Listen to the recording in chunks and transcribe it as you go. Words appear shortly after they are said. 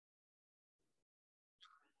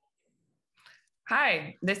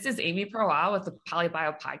Hi, this is Amy Proal with the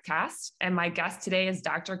Polybio podcast, and my guest today is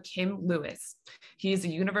Dr. Kim Lewis. He is a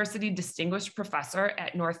university distinguished professor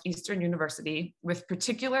at Northeastern University with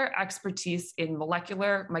particular expertise in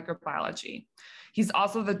molecular microbiology. He's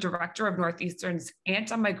also the director of Northeastern's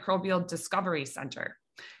Antimicrobial Discovery Center.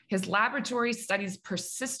 His laboratory studies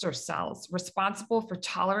persister cells responsible for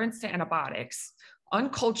tolerance to antibiotics,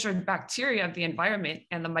 uncultured bacteria of the environment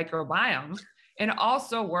and the microbiome, and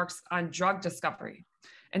also works on drug discovery.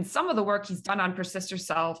 And some of the work he's done on persister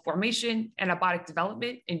cell formation, antibiotic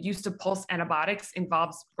development, and use of pulse antibiotics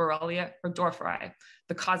involves Borrelia burgdorferi,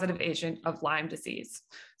 the causative agent of Lyme disease.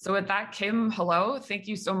 So with that, Kim, hello. Thank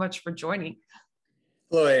you so much for joining.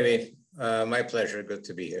 Hello, Amy. My pleasure. Good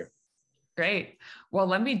to be here. Great. Well,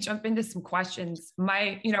 let me jump into some questions.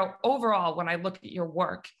 Overall, when I look at your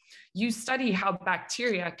work, you study how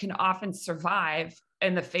bacteria can often survive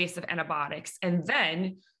in the face of antibiotics, and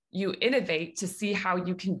then you innovate to see how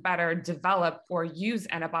you can better develop or use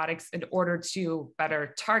antibiotics in order to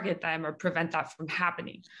better target them or prevent that from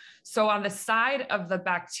happening. So on the side of the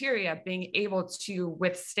bacteria being able to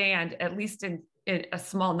withstand, at least in a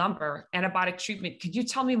small number, antibiotic treatment, could you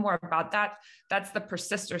tell me more about that? That's the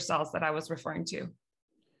persister cells that I was referring to.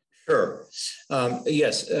 Sure.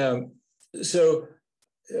 Yes.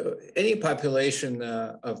 Any population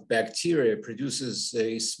of bacteria produces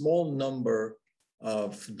a small number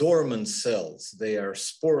of dormant cells. They are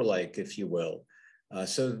spore-like, if you will.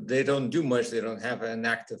 So they don't do much. They don't have an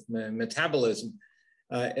active metabolism.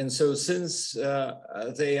 And so since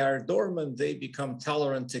they are dormant, they become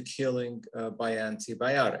tolerant to killing by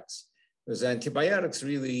antibiotics. Because antibiotics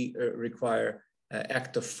really require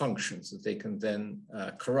active functions that they can then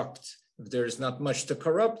corrupt. If there's not much to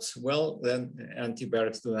corrupt, well, then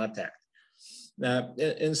antibiotics do not act.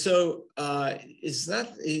 It's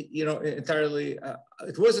not, entirely,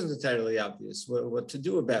 it wasn't entirely obvious what to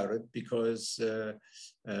do about it, because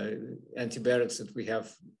antibiotics that we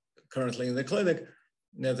have currently in the clinic,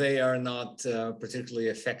 they are not particularly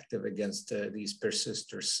effective against these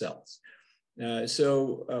persister cells.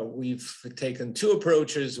 We've taken two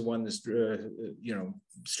approaches. One is,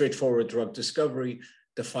 straightforward drug discovery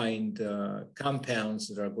to find compounds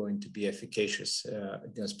that are going to be efficacious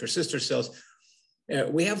against persister cells.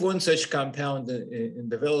 We have one such compound in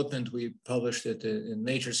development. We published it in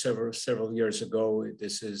Nature several years ago.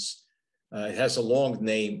 This is, it has a long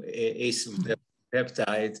name, acyl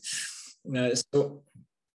peptide.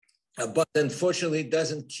 But unfortunately, it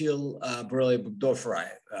doesn't kill Borrelia burgdorferi.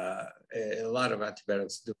 A lot of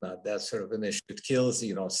antibiotics do not. That's sort of an issue. It kills,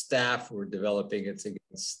 staph. We're developing it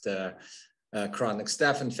against chronic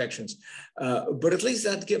staph infections. But at least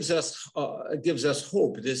that gives us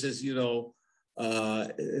hope. This is,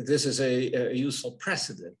 this is a useful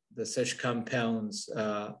precedent that such compounds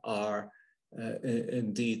are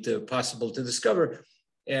indeed possible to discover.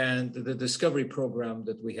 And the discovery program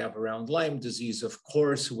that we have around Lyme disease, of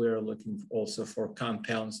course, we're looking also for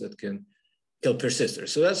compounds that can kill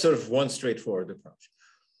persisters. So that's sort of one straightforward approach.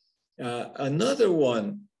 Another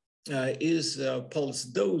one is pulse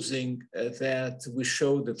dosing that we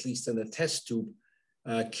showed, at least in a test tube,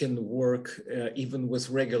 can work even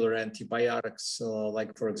with regular antibiotics,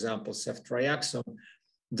 like, for example, ceftriaxone,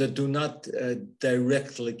 that do not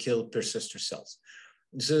directly kill persister cells.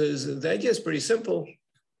 So the idea is pretty simple.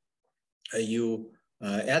 You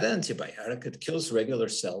add antibiotic, it kills regular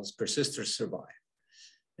cells, persisters survive.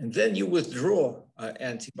 And then you withdraw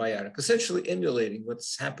antibiotic, essentially emulating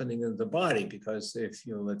what's happening in the body. Because if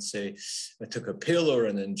you, let's say, took a pill or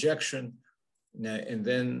an injection, and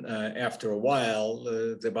then after a while,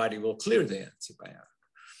 the body will clear the antibiotic.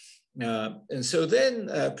 And so then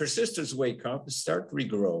persisters wake up, start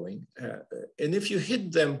regrowing. And if you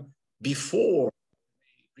hit them before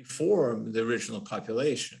they reform the original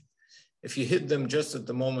population, if you hit them just at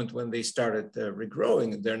the moment when they started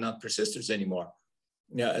regrowing, they're not persisters anymore.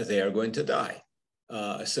 They are going to die.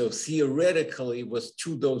 So theoretically, with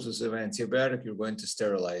 2 doses of antibiotic, you're going to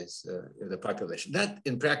sterilize the population. That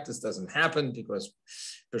in practice doesn't happen because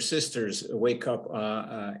persisters wake up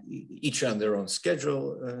each on their own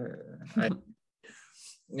schedule.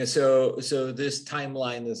 So this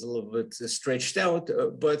timeline is a little bit stretched out,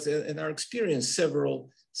 but in our experience, several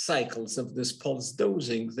cycles of this pulse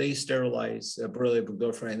dosing, they sterilize Borrelia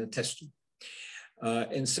burgdorferi in a test tube.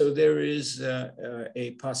 And so there is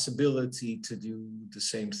a possibility to do the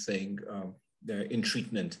same thing in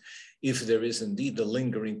treatment if there is indeed a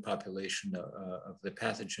lingering population of the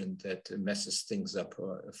pathogen that messes things up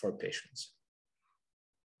for patients.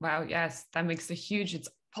 Wow, yes, that makes a huge,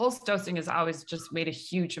 pulse dosing has always just made a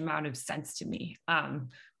huge amount of sense to me.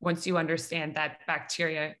 Once you understand that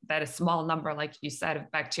bacteria, that a small number, like you said, of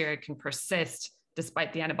bacteria can persist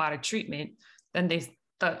despite the antibiotic treatment, then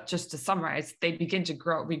just to summarize, they begin to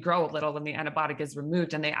regrow a little when the antibiotic is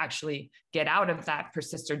removed, and they actually get out of that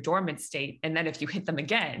persister dormant state. And then if you hit them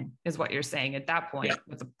again, is what you're saying at that point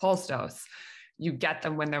with a pulse dose, you get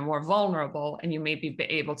them when they're more vulnerable, and you may be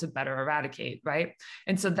able to better eradicate, right?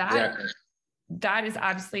 And so that is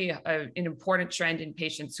obviously an important trend in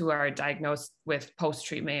patients who are diagnosed with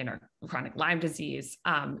post-treatment or chronic Lyme disease.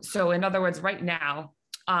 So in other words, right now,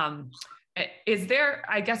 is there,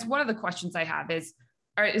 I guess one of the questions I have is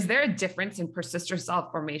there a difference in persister cell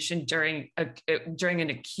formation during an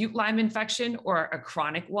acute Lyme infection or a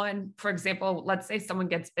chronic one? For example, let's say someone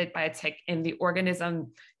gets bit by a tick and the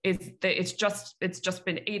organism it's just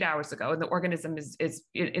been 8 hours ago, and the organism is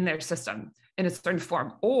in their system in a certain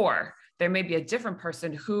form. Or there may be a different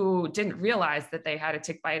person who didn't realize that they had a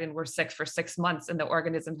tick bite and were sick for 6 months, and the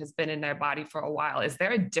organism has been in their body for a while. Is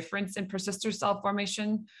there a difference in persister cell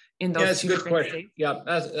formation in those two different states? Yeah,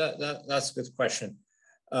 that's a good question.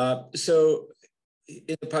 So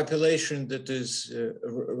in a population that is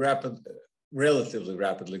relatively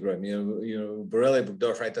rapidly growing, Borrelia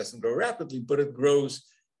burgdorferi doesn't grow rapidly, but it grows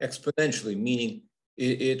exponentially, meaning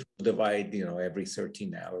it will divide, every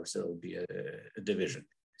 13 hours, there will be a division.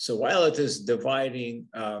 So while it is dividing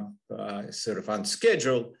sort of on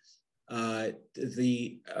schedule,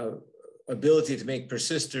 the ability to make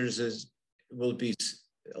persisters will be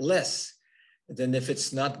less than if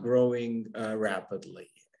it's not growing rapidly.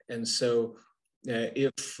 And so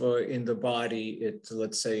if in the body,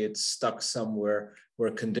 let's say it's stuck somewhere where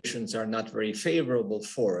conditions are not very favorable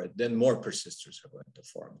for it, then more persisters are going to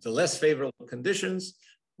form. The less favorable conditions,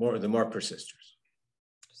 the more persisters.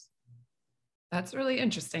 That's really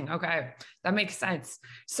interesting. Okay, that makes sense.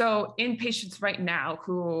 So in patients right now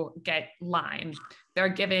who get Lyme, they're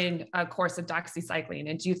given a course of doxycycline.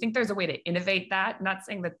 And do you think there's a way to innovate that? Not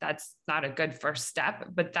saying that that's not a good first step,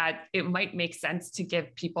 but that it might make sense to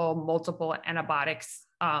give people multiple antibiotics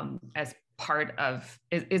as part of,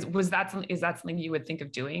 is that something you would think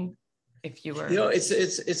of doing if you were?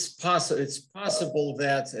 It's possible. It's possible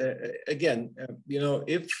that, again,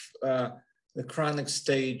 if the chronic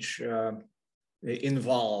stage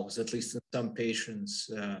involves, at least in some patients,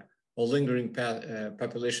 a lingering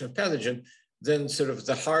population of pathogen, then sort of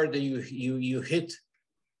the harder you hit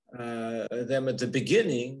them at the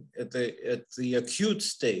beginning, at the acute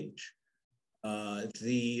stage,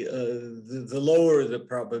 the lower the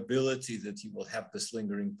probability that you will have this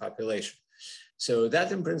lingering population. So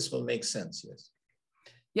that in principle makes sense, yes.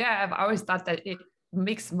 Yeah, I've always thought that it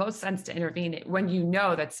makes most sense to intervene when you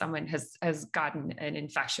know that someone has gotten an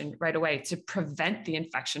infection right away, to prevent the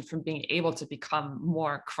infection from being able to become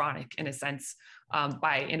more chronic in a sense,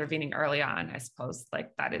 by intervening early on. I suppose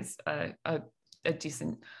like that is a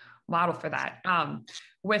decent model for that.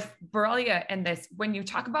 With Borrelia and this, when you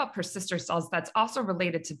talk about persister cells, that's also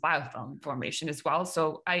related to biofilm formation as well.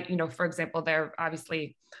 So for example, there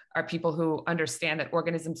obviously are people who understand that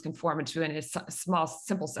organisms can form into in a small,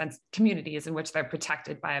 simple sense communities in which they're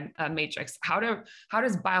protected by a matrix. How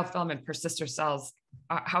does biofilm and persister cells,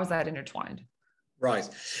 how is that intertwined? Right.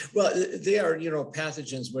 Well, they are,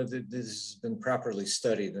 pathogens where this has been properly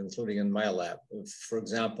studied, including in my lab. For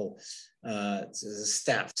example,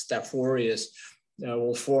 Staph aureus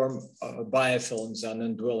will form biofilms on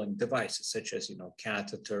indwelling devices, such as,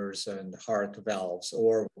 catheters and heart valves,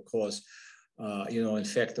 or will cause,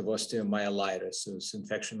 infective osteomyelitis, so it's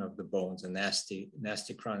infection of the bones, a nasty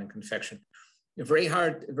chronic infection. Very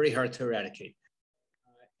hard to eradicate.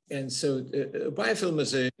 And so biofilm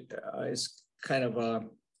is kind of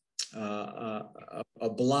a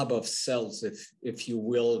blob of cells, if you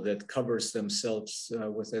will, that covers themselves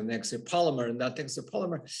with an exopolymer, and that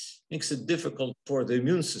exopolymer makes it difficult for the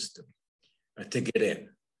immune system to get in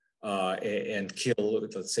and kill,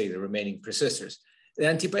 let's say, the remaining persisters. The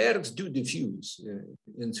antibiotics do diffuse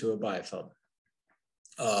into a biofilm,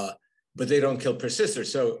 but they don't kill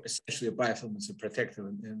persisters. So essentially, a biofilm is a protective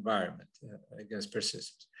environment against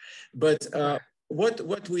persisters. But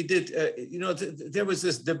what we did, there was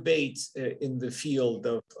this debate in the field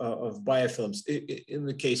of biofilms in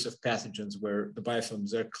the case of pathogens where the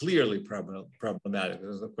biofilms are clearly problematic.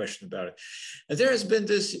 There's no question about it. And there has been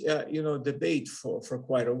this, debate for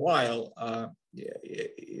quite a while. A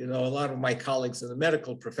lot of my colleagues in the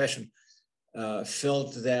medical profession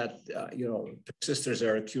felt that, persisters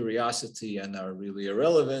are a curiosity and are really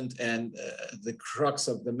irrelevant. And the crux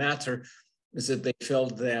of the matter is that they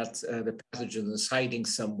felt that the pathogen is hiding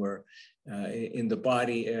somewhere in the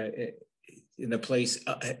body, in a place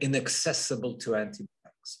inaccessible to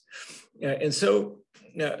antibiotics. And so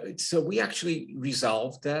we actually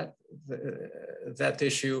resolved that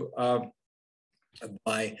issue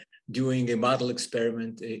by doing a model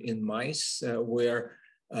experiment in mice where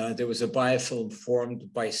there was a biofilm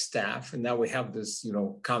formed by staph, and now we have this,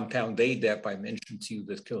 compound ADEP I mentioned to you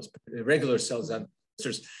that kills regular cells and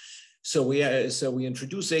persisters. So we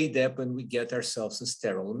introduce ADEP and we get ourselves a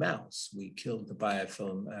sterile mouse. We kill the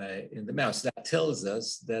biofilm in the mouse. That tells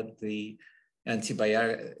us that the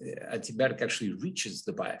antibiotic actually reaches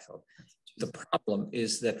the biofilm. The problem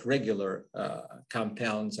is that regular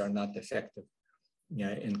compounds are not effective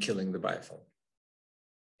in killing the biofilm.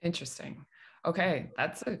 Interesting. Okay,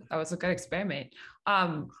 that was a good experiment.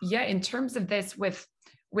 Yeah, in terms of this with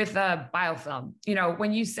a biofilm,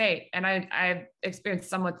 when you say, and I've experienced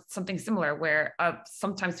something similar where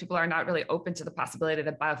sometimes people are not really open to the possibility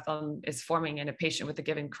that biofilm is forming in a patient with a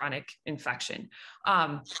given chronic infection.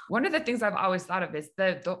 One of the things I've always thought of is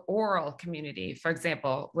the oral community, for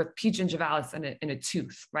example, with P. gingivalis in a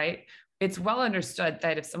tooth, right? It's well understood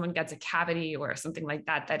that if someone gets a cavity or something like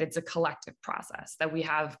that, that it's a collective process, that we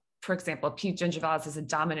have, for example, P. gingivalis is a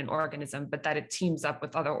dominant organism, but that it teams up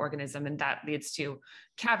with other organisms, and that leads to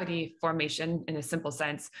cavity formation in a simple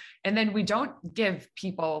sense. And then we don't give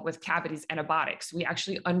people with cavities antibiotics. We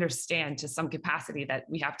actually understand to some capacity that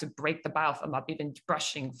we have to break the biofilm up, even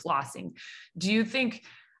brushing, flossing. Do you think,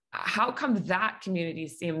 how come that community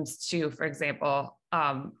seems to, for example,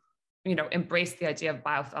 embrace the idea of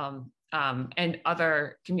biofilm, and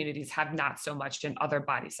other communities have not so much in other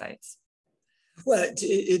body sites? Well,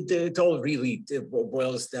 it all really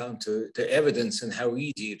boils down to evidence and how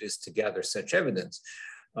easy it is to gather such evidence.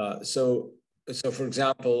 So for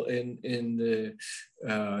example, in the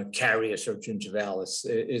caries or gingivalis,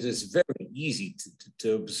 it is very easy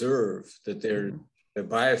to observe that there's a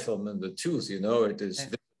biofilm in the tooth. It is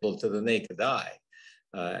visible to the naked eye.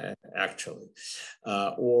 Actually,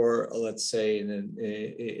 or let's say in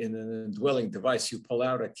an indwelling device, you pull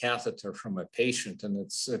out a catheter from a patient and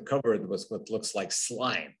it's covered with what looks like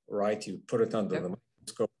slime, right? You put it under the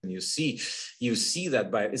microscope and you see that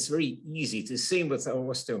it's very easy to see with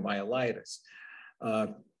osteomyelitis.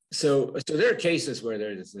 So there are cases where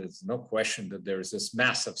there's no question that there's this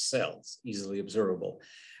mass of cells easily observable.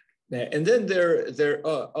 And then there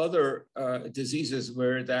are other diseases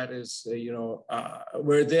where that is,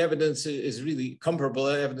 where the evidence is really comparable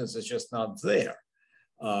evidence is just not there.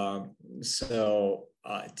 A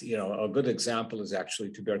good example is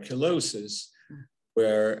actually tuberculosis,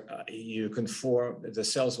 where the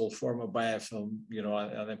cells will form a biofilm,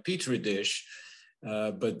 on a petri dish,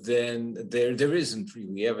 but then there isn't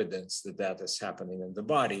really evidence that is happening in the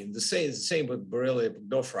body. And the same with Borrelia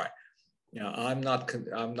burgdorferi. I'm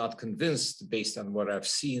not convinced, based on what I've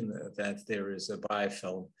seen, that there is a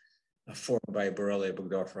biofilm formed by Borrelia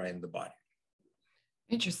burgdorferi in the body.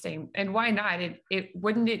 Interesting. And why not?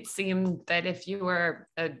 Wouldn't it seem that if you were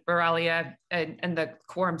a Borrelia and the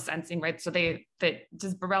quorum sensing, right? So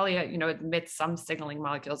does Borrelia, emit some signaling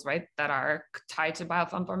molecules, right, that are tied to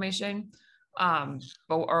biofilm formation?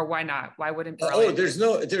 Or why not? Why wouldn't Borrelia?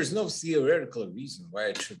 There's no theoretical reason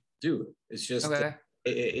why it should do it. It's just. Okay.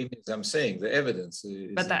 As I'm saying, the evidence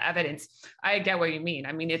is. But the evidence, I get what you mean.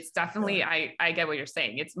 I mean, it's definitely, I get what you're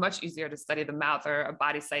saying. It's much easier to study the mouth or a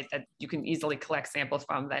body site that you can easily collect samples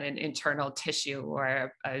from than an internal tissue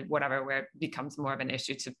or whatever, where it becomes more of an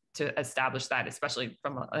issue to establish that, especially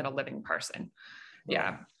in a living person. Right.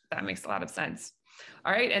 Yeah, that makes a lot of sense.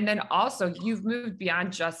 All right. And then also you've moved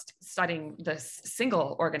beyond just studying the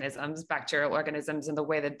single organisms, bacterial organisms, and the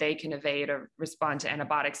way that they can evade or respond to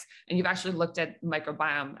antibiotics. And you've actually looked at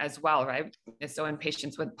microbiome as well, right? So in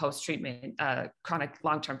patients with post-treatment, chronic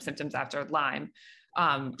long-term symptoms after Lyme,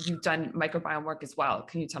 you've done microbiome work as well.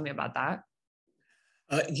 Can you tell me about that?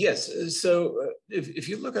 Yes. So if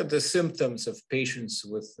you look at the symptoms of patients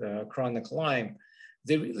with chronic Lyme,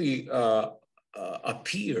 they really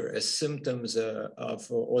appear as symptoms of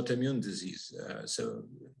autoimmune disease, so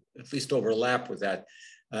at least overlap with that.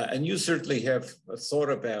 And you certainly have thought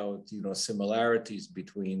about, similarities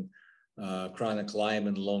between chronic Lyme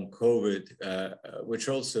and long COVID, which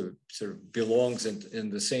also sort of belongs in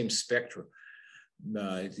the same spectrum.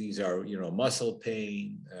 These are, muscle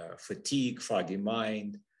pain, fatigue, foggy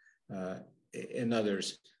mind, and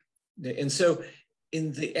others. And so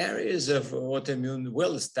in the areas of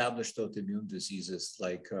well-established autoimmune diseases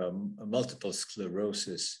like multiple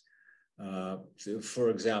sclerosis, for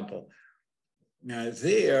example,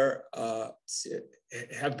 there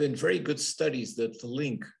have been very good studies that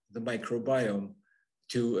link the microbiome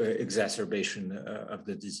to exacerbation of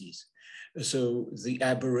the disease. So the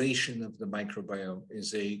aberration of the microbiome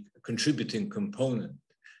is a contributing component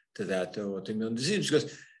to that autoimmune disease,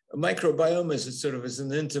 because a microbiome is sort of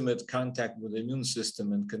an intimate contact with the immune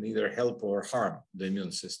system and can either help or harm the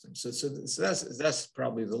immune system. So that's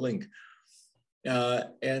probably the link.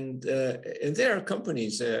 And there are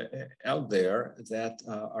companies out there that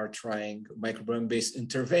are trying microbiome-based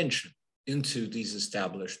intervention into these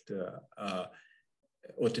established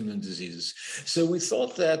autoimmune diseases. So we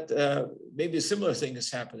thought that maybe a similar thing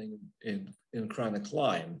is happening in chronic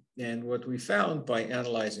Lyme. And what we found by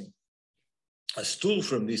analyzing a stool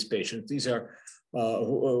from these patients, these are a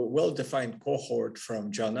well-defined cohort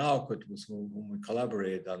from John Alcott, with whom we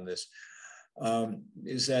collaborated on this,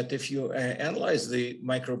 is that if you analyze the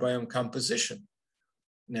microbiome composition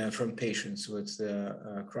from patients with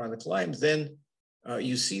chronic Lyme, then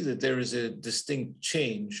you see that there is a distinct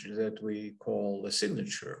change that we call a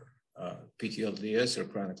signature, PTLDS or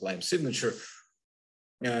chronic Lyme signature.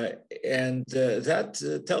 And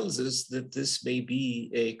that tells us that this may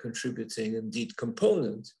be a contributing indeed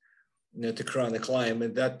component to chronic Lyme.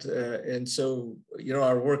 And that, and so,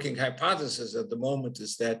 our working hypothesis at the moment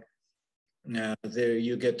is that there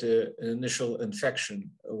you get an initial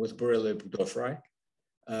infection with Borrelia burgdorferi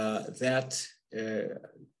that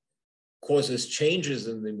causes changes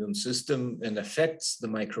in the immune system and affects the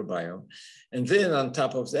microbiome. And then on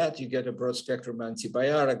top of that, you get a broad spectrum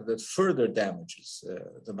antibiotic that further damages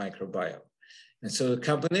the microbiome. And so the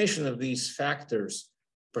combination of these factors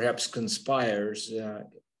perhaps conspires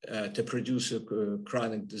to produce a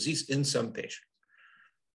chronic disease in some patients.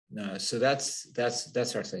 So that's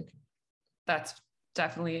our thinking. That's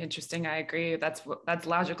definitely interesting. I agree. That's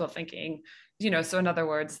logical thinking. So in other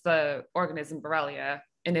words, the organism Borrelia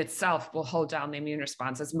in itself will hold down the immune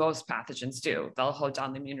response, as most pathogens do. They'll hold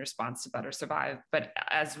down the immune response to better survive. But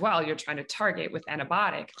as well, you're trying to target with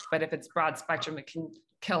antibiotic. But if it's broad spectrum, it can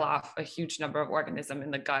kill off a huge number of organisms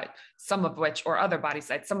in the gut, some of which, or other body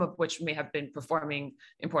sites, some of which may have been performing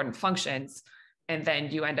important functions. And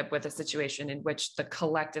then you end up with a situation in which the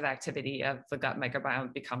collective activity of the gut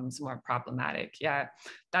microbiome becomes more problematic. Yeah,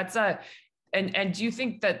 that's and do you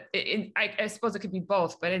think that, I suppose it could be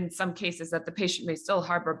both, but in some cases that the patient may still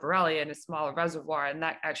harbor Borrelia in a smaller reservoir, and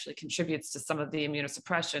that actually contributes to some of the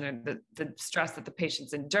immunosuppression and the stress that the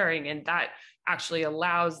patient's enduring, and that actually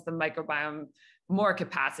allows the microbiome more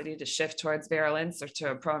capacity to shift towards virulence or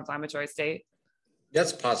to a pro-inflammatory state?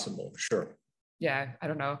 That's possible, sure. Yeah, I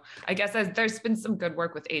don't know. I guess there's been some good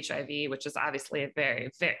work with HIV, which is obviously a very,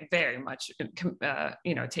 very, very much,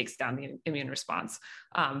 takes down the immune response.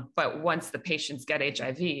 But once the patients get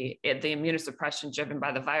HIV, the immunosuppression driven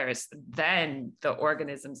by the virus, then the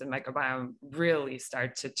organisms and microbiome really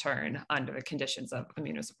start to turn under the conditions of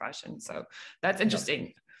immunosuppression. So that's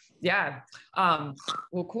interesting. Yeah.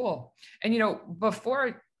 Well, cool. And,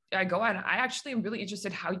 before I go on, I actually am really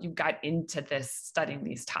interested how you got into this, studying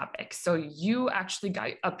these topics. So you actually got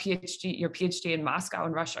your PhD in Moscow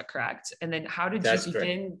in Russia, correct? And then how did you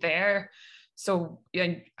begin there? So,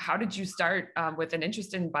 and how did you start with an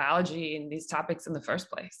interest in biology and these topics in the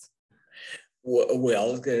first place?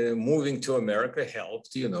 Well, moving to America helped,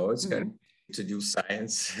 it's kind of to do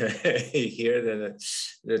science here than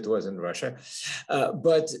it was in Russia.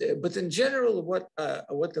 But in general,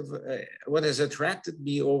 what has attracted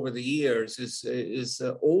me over the years is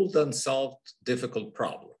old unsolved difficult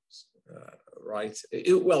problems, right?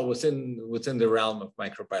 Within the realm of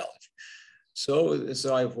microbiology.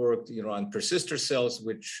 So I've worked, on persister cells,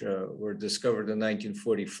 which were discovered in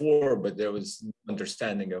 1944, but there was no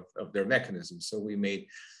understanding of their mechanism. So we made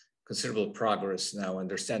considerable progress now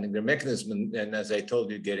understanding their mechanism, and as I told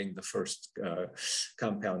you, getting the first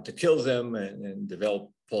compound to kill them and develop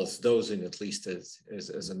pulse dosing at least as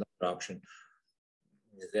another option.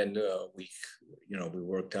 Then we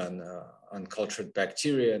worked on uncultured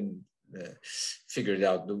bacteria and figured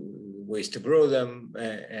out the ways to grow them,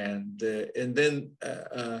 and then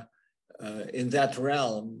in that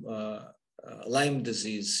realm, Lyme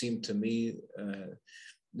disease seemed to me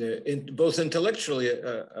both intellectually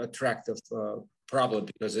attractive problem,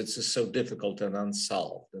 because it's just so difficult and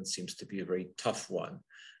unsolved and seems to be a very tough one.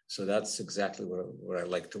 So that's exactly what I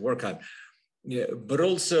like to work on. Yeah, but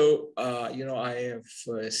also, I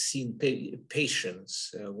have seen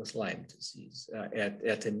patients with Lyme disease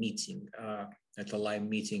at a meeting, at the Lyme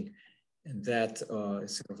meeting, and that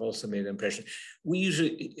sort of also made an impression. We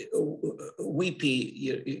usually,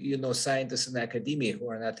 scientists in academia who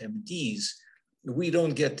are not MDs, we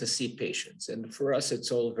don't get to see patients. And for us,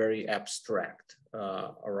 it's all very abstract,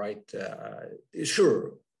 all right?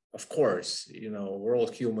 Sure, of course, we're all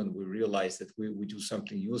human. We realize that we do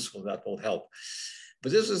something useful that will help.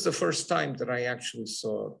 But this was the first time that I actually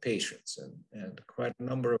saw patients, and quite a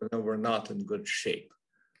number of them were not in good shape.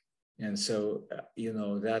 And so,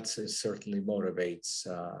 that certainly motivates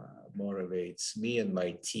me and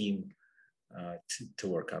my team to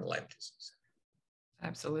work on Lyme disease.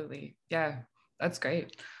 Absolutely. Yeah, that's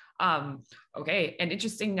great. Okay, and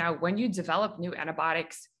interesting now, when you develop new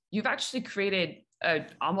antibiotics, you've actually created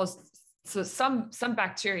some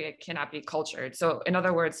bacteria cannot be cultured. So in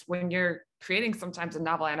other words, when you're creating sometimes a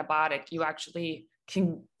novel antibiotic, you actually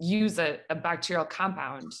can use a bacterial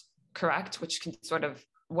compound, correct? Which can sort of,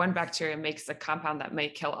 one bacteria makes a compound that may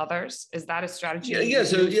kill others. Is that a strategy?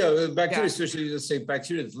 Bacteria, especially, let's say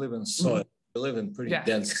bacteria that live in soil, they live in pretty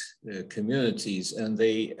dense communities, and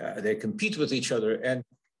they compete with each other,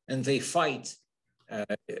 and they fight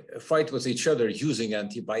with each other using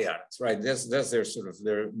antibiotics, right? That's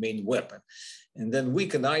their main weapon. And then we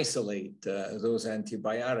can isolate those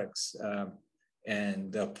antibiotics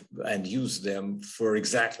and use them for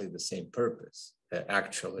exactly the same purpose,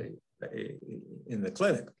 actually, in the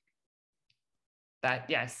clinic.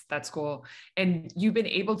 That's cool. And you've been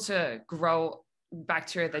able to grow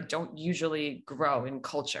bacteria that don't usually grow in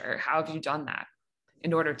culture. How have you done that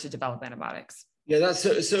in order to develop antibiotics? Yeah,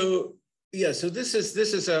 so this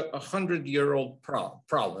is a 100-year-old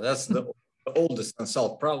problem. That's the oldest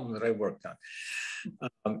unsolved problem that I worked on.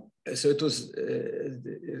 So it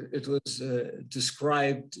was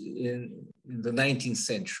described in the 19th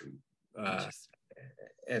century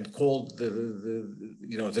and called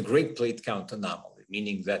the Great Plate Count anomaly,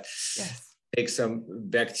 meaning that take some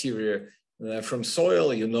bacteria from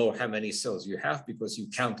soil, you know how many cells you have because you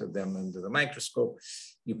counted them under the microscope.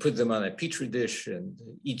 You put them on a petri dish, and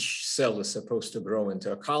each cell is supposed to grow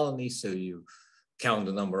into a colony. So you count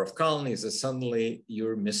the number of colonies, and suddenly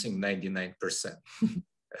you're missing 99%.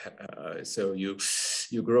 So you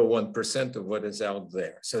grow 1% of what is out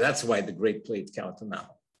there. So that's why the Great Plate Count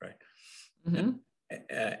anomaly, right? Mm-hmm.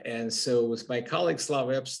 And so with my colleague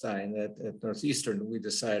Slav Epstein at Northeastern, we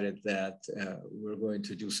decided that we're going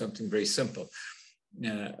to do something very simple.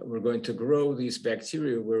 We're going to grow these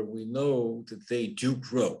bacteria where we know that they do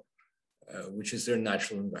grow, which is their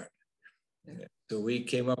natural environment. So we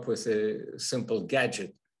came up with a simple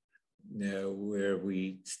gadget where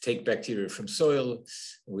we take bacteria from soil,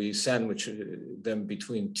 we sandwich them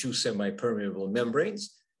between two semi-permeable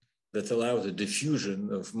membranes that allow the diffusion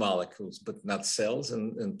of molecules, but not cells,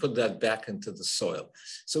 and put that back into the soil.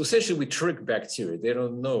 So essentially we trick bacteria. They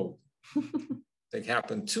don't know they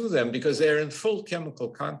happen to them because they're in full chemical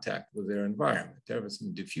contact with their environment.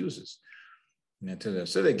 Everything diffuses into them.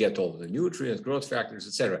 So they get all the nutrients, growth factors,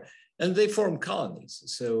 et cetera, and they form colonies.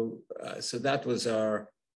 So that was our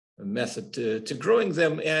method to growing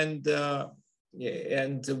them. And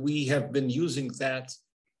we have been using that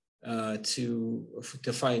to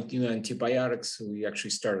find new antibiotics. So we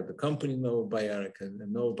actually started the company Novobiotic, and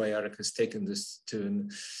Novobiotic has taken this to an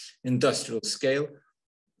industrial scale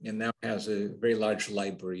and now has a very large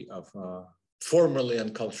library of formerly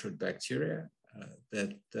uncultured bacteria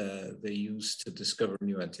that they use to discover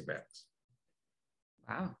new antibiotics.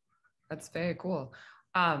 Wow, that's very cool.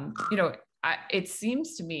 It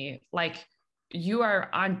seems to me like you are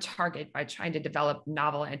on target by trying to develop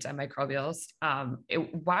novel antimicrobials.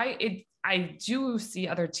 I do see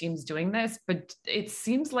other teams doing this, but it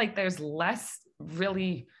seems like there's less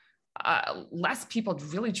people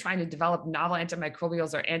really trying to develop novel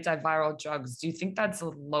antimicrobials or antiviral drugs. Do you think that's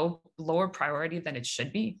a lower priority than it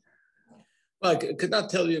should be? Well, I could not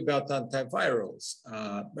tell you about antivirals.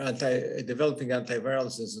 Developing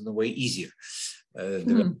antivirals is in a way easier.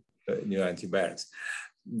 New antibiotics.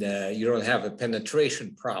 You don't have a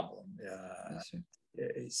penetration problem.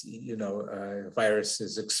 Virus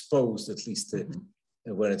is exposed, at least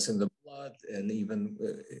when it's in the blood, and even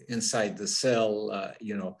inside the cell,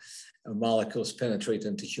 molecules penetrate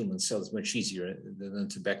into human cells much easier than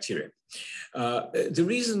into bacteria. The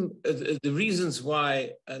reasons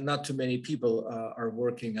why not too many people are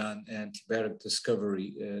working on antibiotic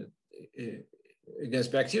discovery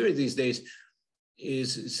against bacteria these days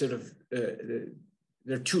is sort of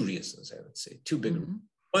there are two reasons, I would say, two big.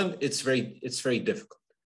 One, it's very difficult.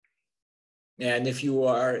 And if you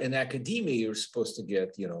are in academia, you're supposed to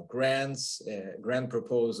get, grants, grant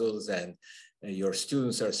proposals, and your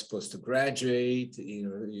students are supposed to graduate.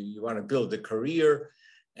 You want to build a career.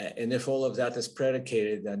 And if all of that is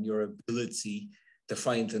predicated on your ability to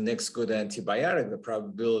find the next good antibiotic, the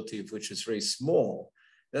probability of which is very small,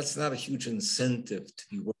 that's not a huge incentive to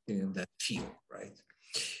be working in that field, right?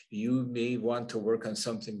 you may want to work on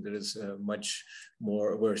something that is much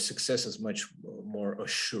more, where success is much more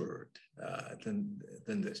assured than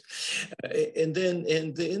this. And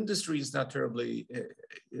the industry is not terribly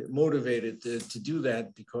motivated to do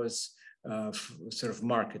that because of sort of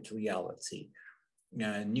market reality.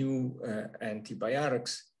 New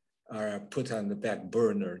antibiotics are put on the back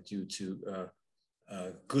burner due to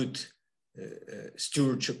good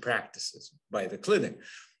stewardship practices by the clinic.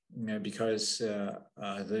 Because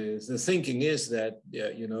the thinking is that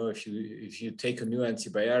if you take a new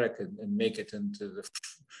antibiotic and make it into the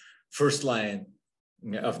first line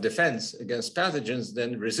of defense against pathogens,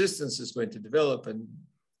 then resistance is going to develop and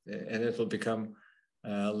it will become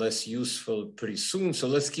less useful pretty soon. So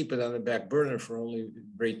let's keep it on the back burner for only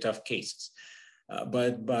very tough cases.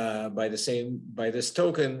 But by this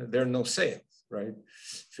token, there are no sales, right?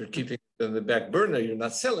 If you're keeping it on the back burner, you're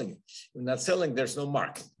not selling it. You're not selling, there's no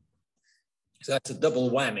market. So that's a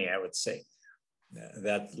double whammy, I would say,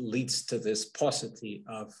 that leads to this paucity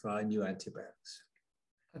of new antibiotics.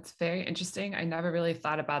 That's very interesting. I never really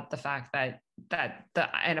thought about the fact that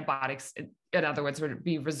the antibiotics, in other words, would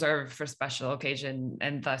be reserved for special occasion,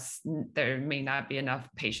 and thus there may not be enough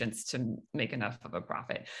patients to make enough of a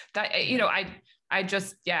profit. That, I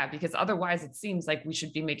just, because otherwise it seems like we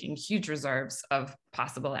should be making huge reserves of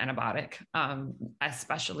possible antibiotic,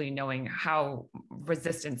 especially knowing how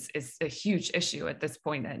resistance is a huge issue at this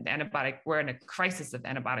point. And we're in a crisis of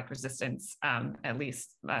antibiotic resistance, at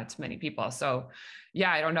least to many people. So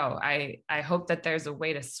I don't know. I hope that there's a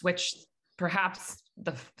way to switch perhaps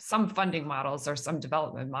some funding models or some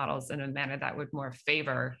development models in a manner that would more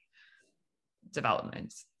favor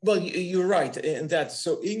development. Well, you're right in that.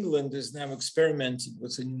 So England is now experimenting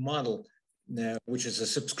with a new model, which is a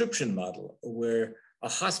subscription model, where a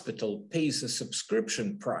hospital pays a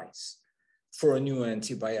subscription price for a new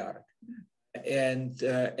antibiotic, and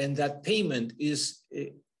that payment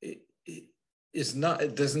it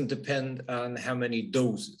doesn't depend on how many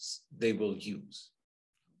doses they will use,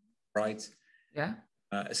 right? Yeah.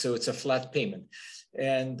 So it's a flat payment,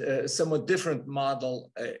 and a somewhat different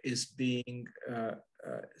model is being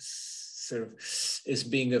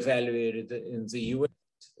evaluated in the U.S.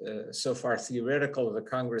 So far, theoretical. The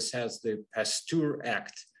Congress has the Pasteur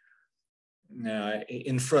Act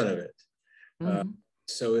in front of it. Mm-hmm.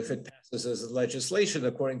 So if it passes as legislation,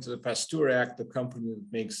 according to the Pasteur Act, the company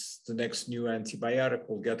that makes the next new antibiotic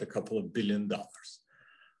will get a couple of $2 billion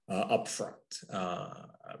upfront.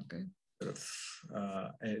 Okay.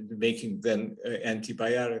 Making then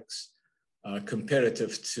antibiotics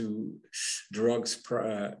comparative to drugs,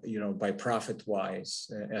 by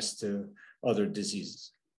profit-wise as to other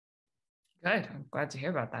diseases. Good. I'm glad to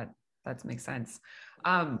hear about that. That makes sense.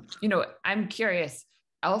 I'm curious.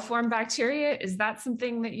 L-form bacteria, is that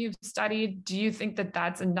something that you've studied? Do you think that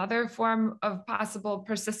that's another form of possible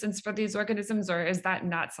persistence for these organisms, or is that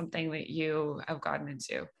not something that you have gotten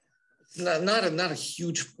into? Not a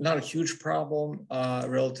huge problem,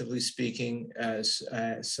 relatively speaking.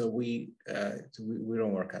 So we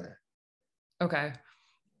don't work on it. Okay.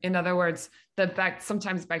 In other words,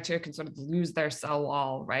 sometimes bacteria can sort of lose their cell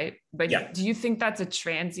wall, right? But do you think that's a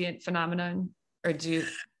transient phenomenon, or do you?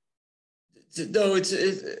 No,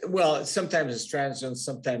 sometimes it's transient,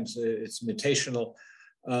 sometimes it's mutational.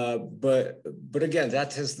 But again,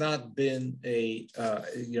 that has not been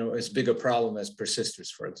as big a problem as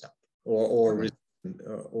persisters, for example, or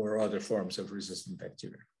other forms of resistant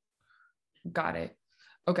bacteria. Got it.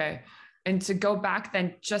 Okay. And to go back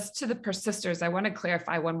then just to the persisters, I want to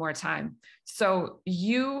clarify one more time. So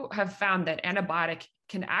you have found that antibiotic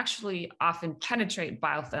can actually often penetrate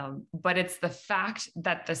biofilm, but it's the fact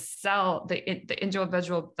that the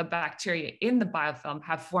bacteria in the biofilm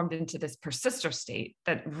have formed into this persister state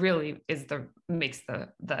that really makes the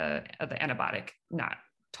antibiotic not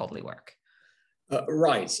totally work.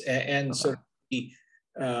 Right, and so the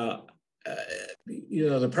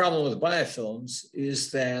problem with biofilms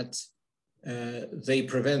is that they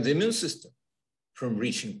prevent the immune system from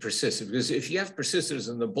reaching persisters, because if you have persisters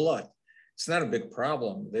in the blood, it's not a big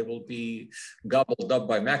problem. They will be gobbled up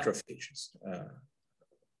by macrophages.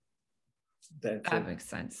 That makes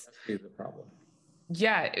sense. That's the problem.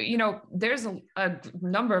 Yeah, there's a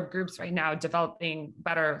number of groups right now developing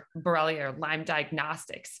better Borrelia or Lyme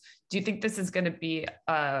diagnostics. Do you think this is going to be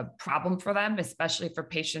a problem for them, especially for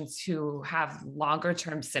patients who have longer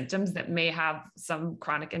term symptoms that may have some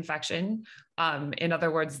chronic infection? In other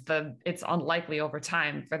words, it's unlikely over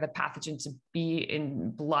time for the pathogen to be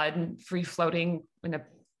in blood, free floating in a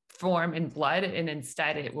form in blood, and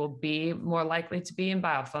instead it will be more likely to be in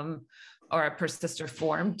biofilm or a persister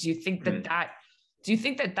form. Do you think that Do you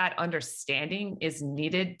think that that understanding is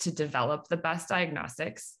needed to develop the best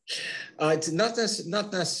diagnostics? It's not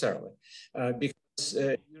necessarily, because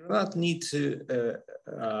you do not need to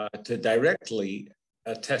directly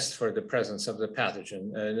test for the presence of the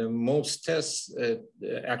pathogen. Most tests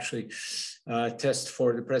actually test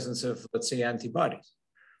for the presence of, let's say, antibodies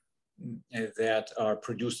that are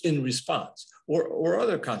produced in response, or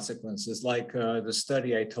other consequences, like the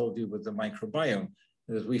study I told you with the microbiome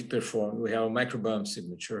that we've performed. We have a microbiome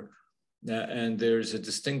signature, and there's a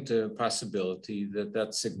distinct possibility that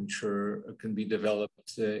that signature can be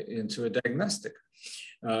developed into a diagnostic.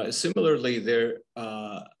 Similarly, there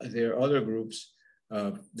are other groups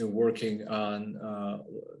they're working on,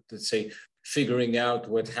 let's say, figuring out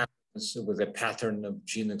what happens with a pattern of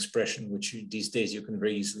gene expression, which these days you can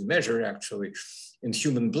very easily measure actually in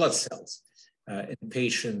human blood cells in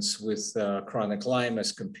patients with chronic Lyme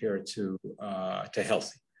as compared to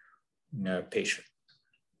healthy patients.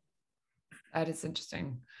 That is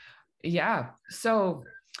interesting. Yeah. So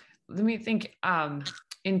let me think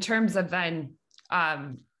in terms of then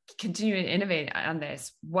continuing to innovate on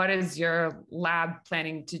this, what is your lab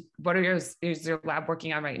planning to, is your lab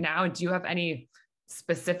working on right now? Do you have any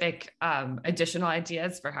specific additional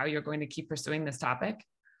ideas for how you're going to keep pursuing this topic?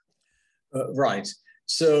 Right.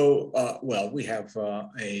 So, well, we have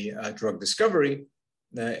a drug discovery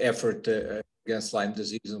effort against Lyme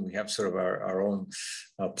disease, and we have sort of our own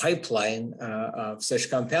pipeline of such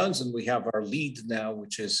compounds, and we have our lead now,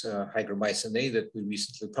 which is hygromycin A that we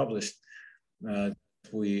recently published.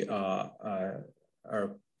 We are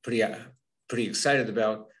pretty excited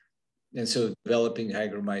about, and so developing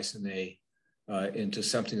hygromycin A into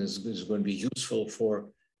something that's going to be useful for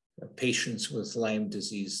patients with Lyme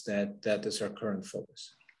disease, that is our current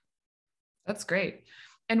focus. That's great.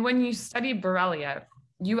 And when you study Borrelia,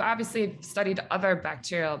 you obviously studied other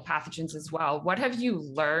bacterial pathogens as well. What have you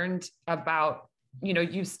learned about,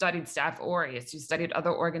 you studied Staph aureus, you studied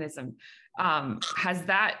other organisms. Has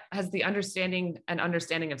the understanding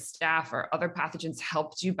of Staph or other pathogens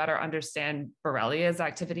helped you better understand Borrelia's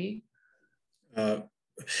activity?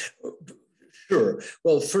 Sure.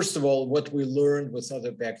 Well, first of all, what we learned with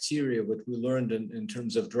other bacteria, what we learned in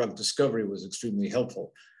terms of drug discovery was extremely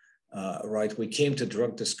helpful. Right, we came to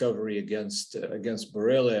drug discovery against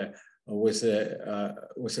Borrelia with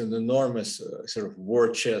an enormous sort of war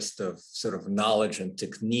chest of sort of knowledge and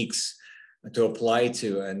techniques to apply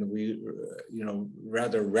to, and we,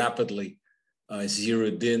 rather rapidly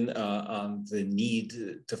zeroed in on the need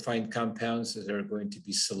to find compounds that are going to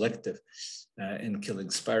be selective in killing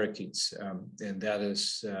spirochetes, and that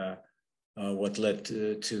is what led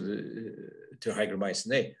to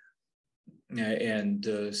hygromycin A. And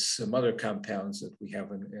some other compounds that we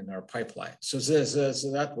have in our pipeline. So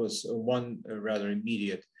that was one rather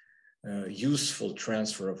immediate, useful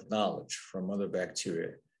transfer of knowledge from other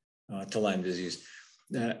bacteria to Lyme disease.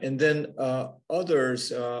 And then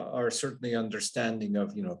others are certainly understanding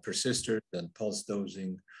of, persisters and pulse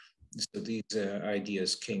dosing. So these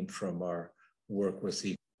ideas came from our work with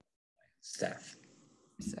the staff.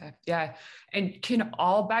 Yeah. And can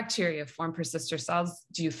all bacteria form persister cells,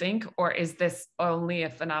 do you think, or is this only a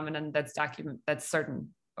phenomenon that's certain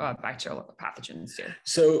bacterial pathogens do?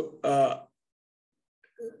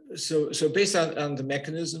 So based on the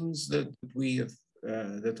mechanisms that we have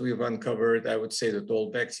uncovered, I would say that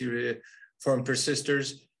all bacteria form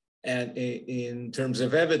persisters. And in terms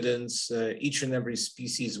of evidence, each and every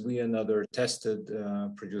species we and other tested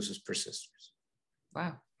produces persisters.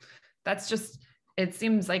 Wow. It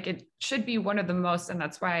seems like it should be one of the most, and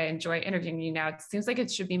that's why I enjoy interviewing you now. It seems like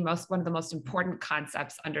it should be one of the most important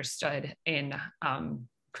concepts understood in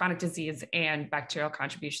chronic disease and bacterial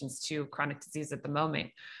contributions to chronic disease at the moment.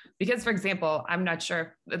 Because, for example, I'm not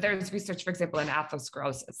sure, there's research, for example, in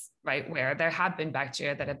atherosclerosis, right, where there have been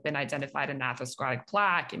bacteria that have been identified in atherosclerotic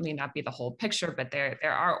plaque. It may not be the whole picture, but there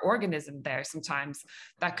are organisms there sometimes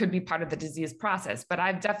that could be part of the disease process. But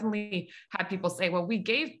I've definitely had people say, well, we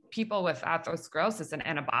gave people with atherosclerosis an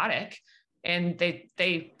antibiotic and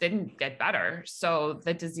they didn't get better. So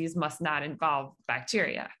the disease must not involve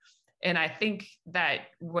bacteria. And I think that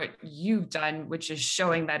what you've done, which is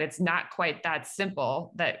showing that it's not quite that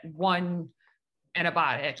simple, that one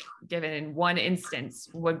antibiotic given in one instance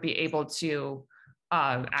would be able to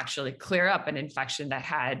actually clear up an infection that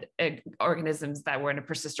had organisms that were in a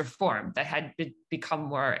persister form, that had become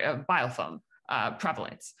more biofilm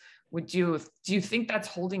prevalent. Do you think that's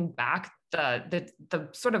holding back the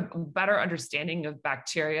sort of better understanding of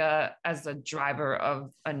bacteria as a driver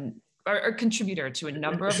of or contributor to a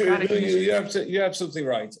number of Sure, chronic conditions? you're absolutely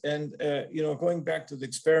right. And, going back to the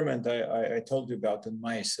experiment I told you about in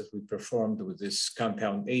mice that we performed with this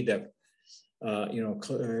compound ADEP,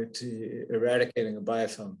 to eradicating a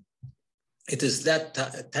biofilm. It is that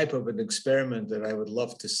type of an experiment that I would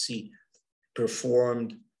love to see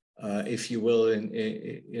performed, if you will,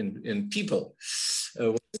 in people,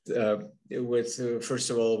 first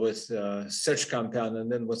of all with such compound,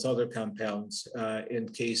 and then with other compounds in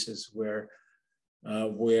cases where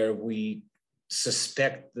we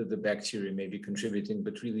suspect that the bacteria may be contributing,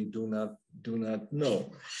 but really do not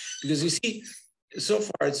know, because you see, so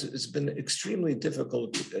far it's been extremely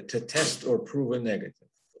difficult to test or prove a negative.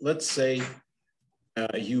 Let's say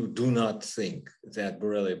you do not think that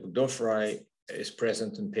Borrelia burgdorferi is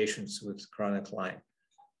present in patients with chronic Lyme.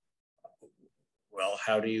 Well,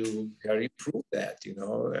 how do you prove that?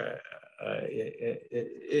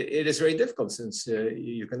 It is very difficult, since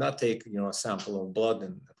you cannot take a sample of blood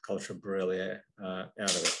and culture Borrelia out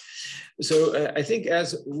of it. So I think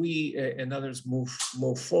as we and others move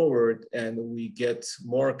forward, and we get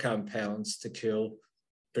more compounds to kill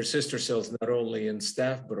persister cells, not only in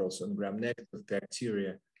staph but also in gram-negative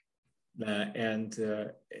bacteria, and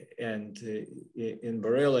in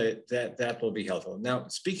Borrelia, that will be helpful. Now,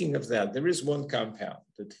 speaking of that, there is one compound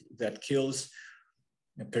that kills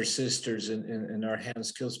persisters in our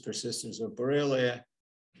hands, kills persisters of Borrelia,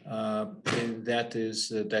 and that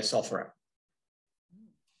is disulfiram.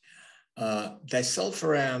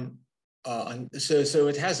 Disulfiram, so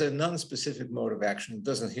it has a non-specific mode of action. It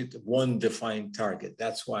doesn't hit one defined target.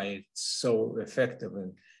 That's why it's so effective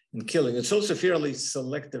in killing. It's also fairly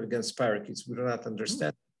selective against spirochetes. We do not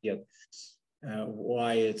understand yet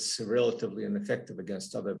why it's relatively ineffective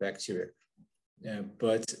against other bacteria.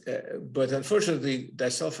 But unfortunately,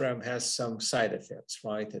 disulfiram has some side effects,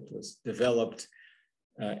 right? It was developed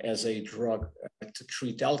as a drug to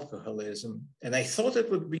treat alcoholism, and I thought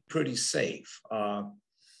it would be pretty safe.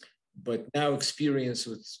 But now experience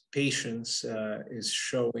with patients is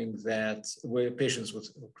showing that, patients with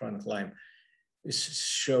chronic Lyme, is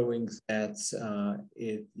showing that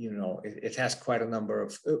it has quite a number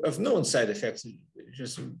of known side effects.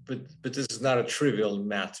 But this is not a trivial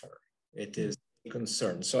matter. It is a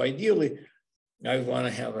concern. So ideally, I want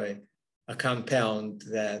to have a compound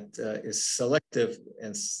that is selective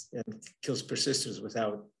and kills persisters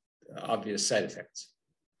without obvious side effects.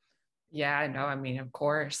 Yeah, no, I mean, of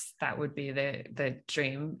course, that would be the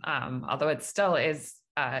dream. Although it still is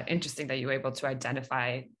interesting that you were able to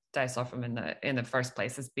identify disulfiram in the first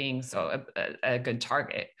place as being so a good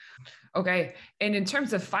target. Okay, and in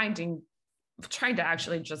terms of trying to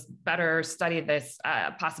actually just better study this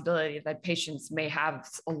possibility that patients may have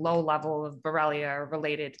a low level of Borrelia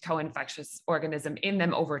related co-infectious organism in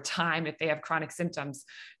them over time if they have chronic symptoms,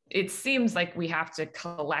 it seems like we have to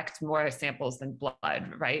collect more samples than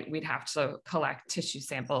blood, right? We'd have to collect tissue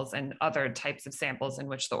samples and other types of samples in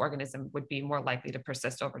which the organism would be more likely to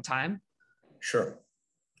persist over time. Sure.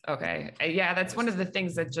 Okay. Yeah, that's one of the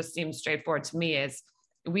things that just seems straightforward to me is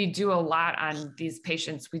we do a lot on these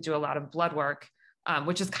patients. We do a lot of blood work,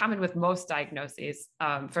 which is common with most diagnoses.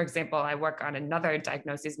 For example, I work on another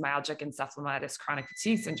diagnosis, myalgic encephalomyelitis chronic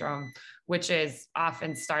fatigue syndrome, which is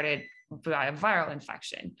often started by a viral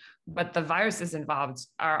infection, but the viruses involved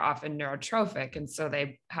are often neurotrophic. And so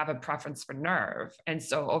they have a preference for nerve. And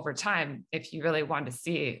so over time, if you really want to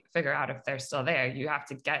figure out if they're still there, you have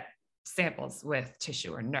to get samples with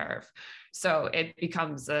tissue or nerve. So it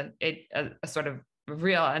becomes a sort of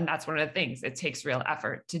real, and that's one of the things, it takes real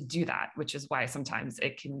effort to do that, which is why sometimes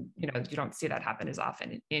it can, you don't see that happen as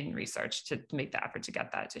often in research to make the effort to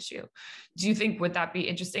get that tissue. Do you think, would that be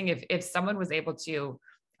interesting if someone was able to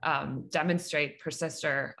demonstrate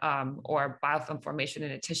persister or biofilm formation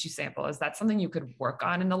in a tissue sample? Is that something you could work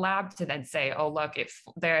on in the lab to then say, oh, look, if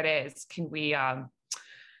there it is, can we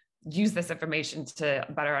use this information to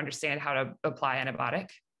better understand how to apply antibiotic?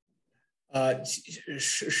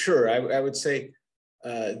 Sure. I would say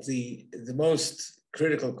the most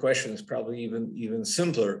critical question is probably even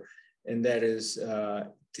simpler, and that is,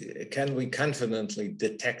 can we confidently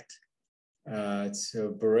detect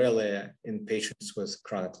Borrelia in patients with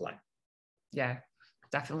chronic Lyme? Yeah,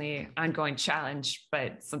 definitely ongoing challenge,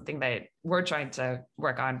 but something that we're trying to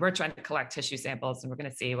work on. We're trying to collect tissue samples, and we're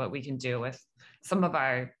going to see what we can do with some of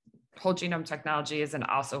our whole genome technologies and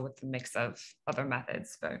also with the mix of other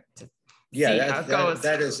metets. But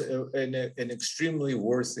that is an extremely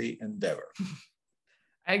worthy endeavor.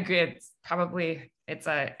 I agree. It's probably it's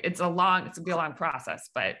gonna be a long process,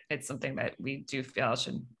 but it's something that we do feel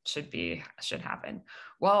should happen.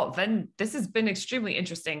 Well, then this has been extremely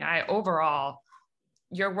interesting. I overall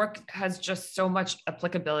your work has just so much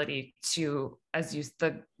applicability to, as you,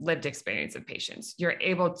 the lived experience of patients. You're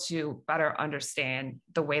able to better understand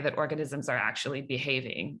the way that organisms are actually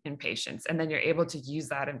behaving in patients. And then you're able to use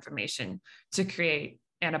that information to create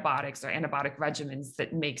antibiotics or antibiotic regimens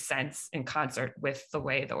that make sense in concert with the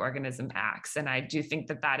way the organism acts. And I do think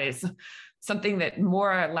that that is something that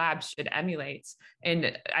more labs should emulate.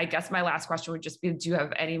 And I guess my last question would just be, do you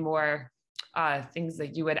have any more things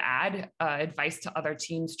that you would add, advice to other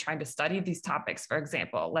teams trying to study these topics? For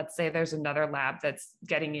example, let's say there's another lab that's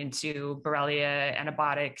getting into Borrelia,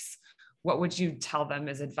 antibiotics. What would you tell them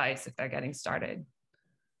as advice if they're getting started?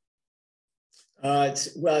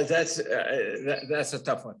 Well, that's a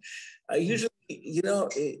tough one. Usually,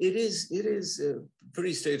 it is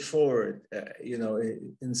pretty straightforward.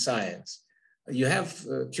 In science, you have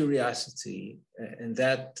curiosity, and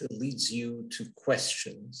that leads you to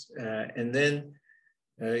questions, and then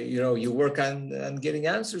you work on getting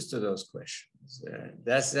answers to those questions.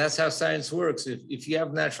 That's how science works. If you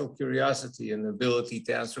have natural curiosity and ability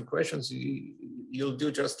to answer questions, you'll do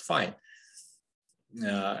just fine.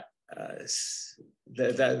 That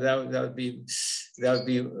would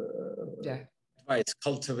be advice.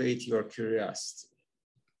 Cultivate your curiosity.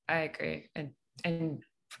 I agree, and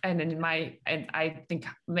I think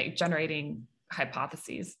generating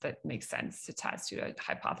hypotheses that make sense to test. A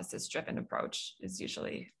hypothesis-driven approach is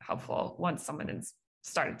usually helpful once someone has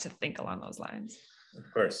started to think along those lines.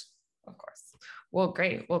 Of course. Well,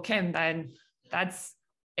 great. Well, Kim, then that's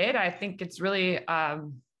it. I think it's really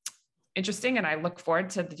interesting, and I look forward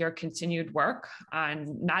to your continued work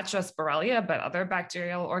on not just Borrelia, but other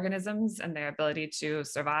bacterial organisms and their ability to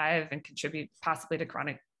survive and contribute possibly to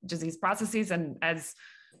chronic disease processes. And as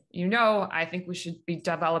you know, I think we should be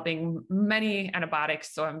developing many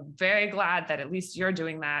antibiotics. So I'm very glad that at least you're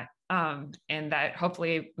doing that, and that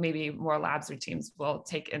hopefully maybe more labs or teams will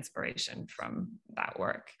take inspiration from that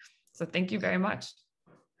work. So thank you very much.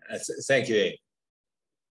 Thank you, Abe.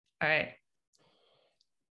 All right.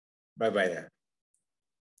 Bye-bye then.